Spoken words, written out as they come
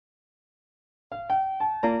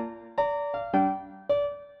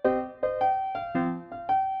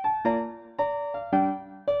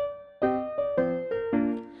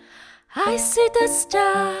I see the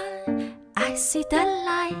star, I see the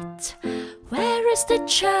light. Where is the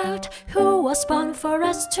child who was born for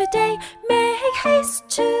us today? Make haste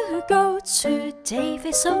to go to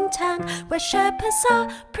David's own town, where shepherds are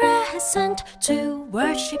present to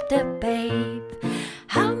worship the babe.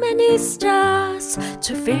 How many stars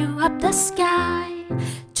to fill up the sky,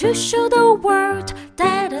 to show the world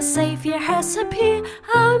that a Saviour has appeared.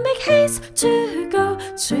 I'll make haste to go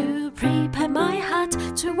to prepare my heart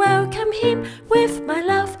to welcome Him with my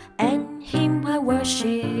love, and Him I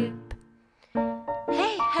worship.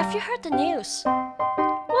 Hey, have you heard the news?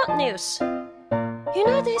 What news? You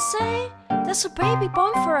know, they say there's a baby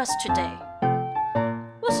born for us today.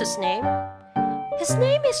 What's his name? His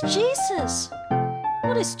name is Jesus.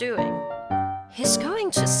 What is doing? He's going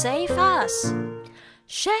to save us.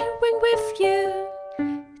 Sharing with you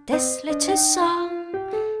this little song.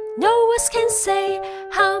 No words can say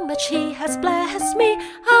how much He has blessed me.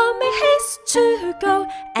 I'll make haste to go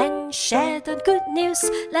and share the good news.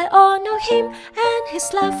 Let all know Him and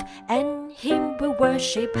His love, and Him will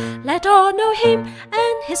worship. Let all know Him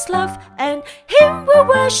and His love, and Him will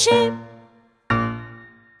worship.